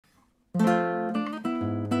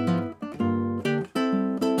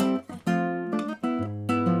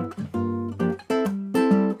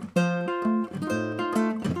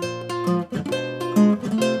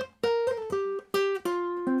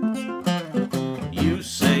You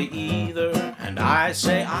say either, and I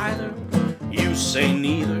say either. You say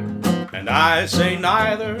neither, and I say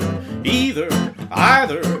neither. Either,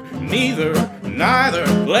 either, neither, neither.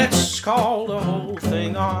 Let's call the whole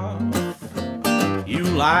thing off. You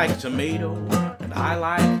like tomato, and I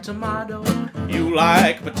like tomato. You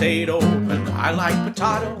like potato, and I like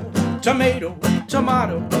potato. Tomato,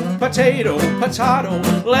 tomato, potato, potato.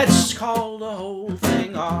 Let's call the whole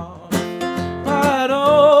thing off. But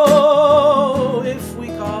oh, if we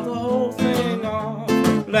call the whole thing off,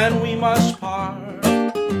 then we must part.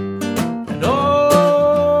 And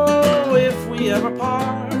oh, if we ever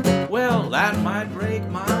part, well, that might break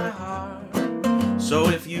my heart. So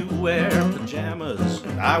if you wear pajamas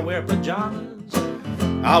and I wear pajamas,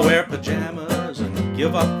 I'll wear pajamas and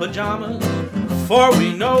give up pajamas. For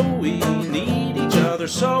we know we need each other,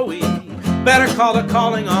 so we better call the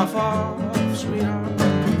calling off, sweetheart.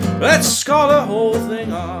 Let's call the whole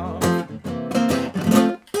thing off.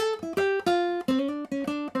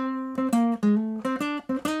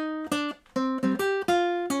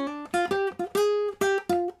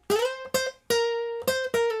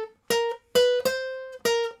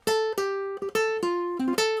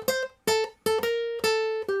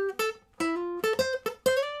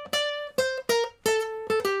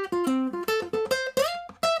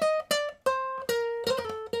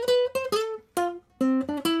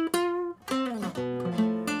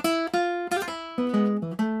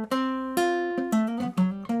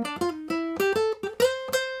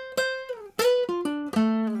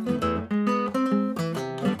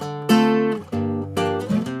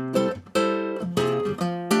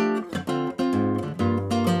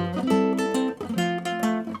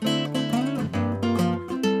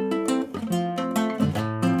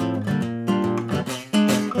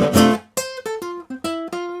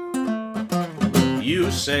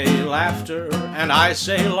 You say laughter, and I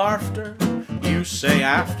say laughter. You say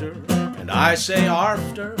after, and I say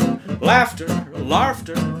after. Laughter,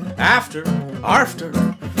 laughter, after, after.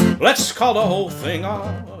 Let's call the whole thing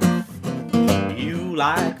off. You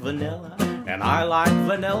like vanilla, and I like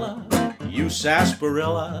vanilla. You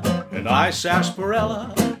sarsaparilla, and I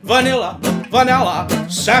sarsaparilla. Vanilla, vanilla,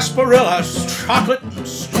 sarsaparilla, chocolate,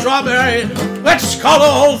 strawberry. Let's call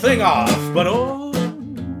the whole thing off. But oh,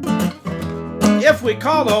 if we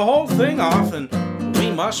call the whole thing off, then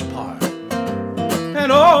we must part.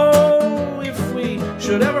 And oh, if we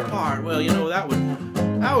should ever part, well, you know, that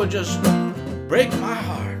would just break my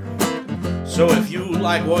heart. So if you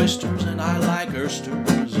like oysters and I like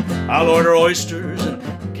oysters, I'll order oysters and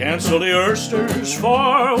cancel the oysters.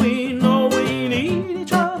 For we know we need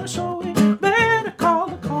each other, so we better call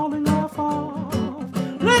the calling off.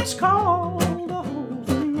 Let's call the whole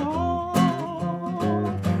thing off.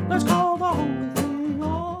 Let's call the whole thing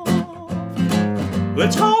off.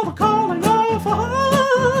 Let's call the calling off.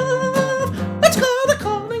 Let's call the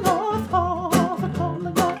calling off. The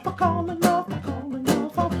calling off, the calling off, the calling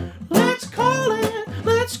off. Let's call it.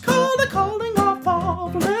 Let's call the calling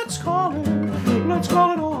off. Let's call it. Let's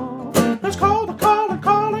call it off. Let's call the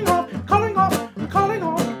calling off. Calling off, calling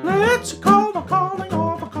off. Let's call the calling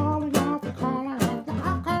off. The calling off, the calling off.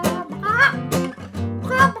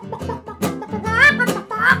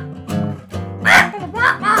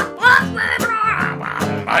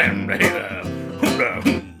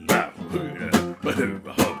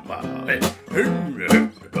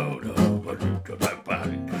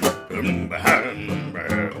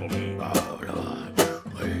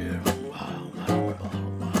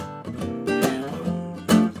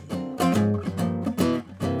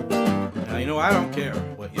 Now, you know, I don't care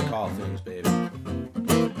what you call things, baby.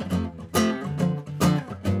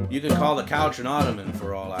 You can call the couch an ottoman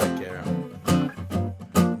for all I care.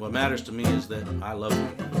 What matters to me is that I love you.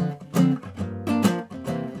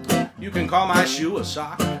 You can call my shoe a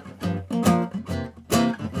sock. You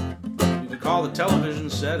can call the television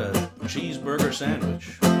set a cheeseburger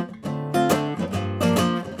sandwich.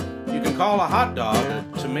 You can call a hot dog a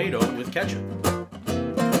tomato with ketchup.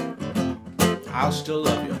 I'll still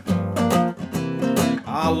love you.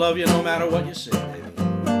 I'll love you no matter what you say, baby.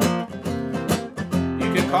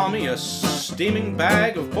 You can call me a steaming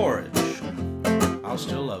bag of porridge. I'll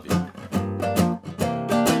still love you.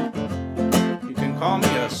 You can call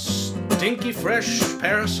me a stinky fresh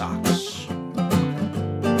pair of socks.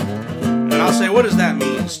 And I'll say, what does that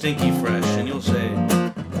mean, stinky fresh? And you'll say,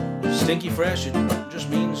 stinky fresh, it just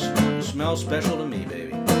means you smell special to me,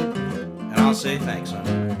 baby. And I'll say, thanks,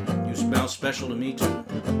 honey. You smell special to me, too.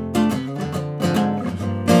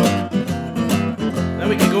 Then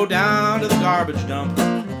we can go down to the garbage dump,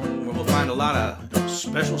 where we'll find a lot of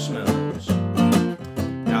special smells.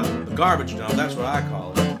 Now, the garbage dump, that's what I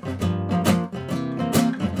call it.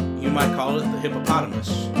 might call it the hippopotamus.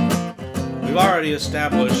 We've already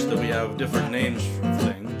established that we have different names for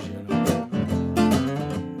things, you know.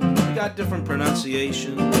 We got different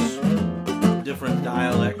pronunciations, different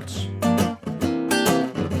dialects.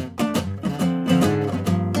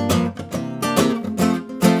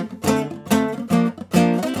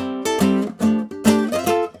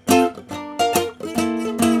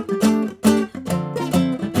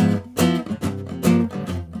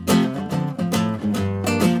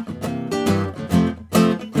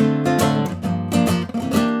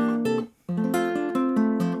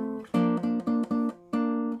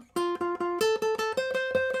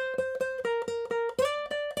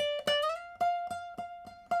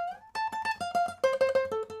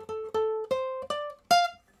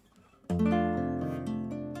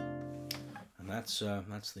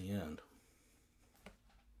 That's the end.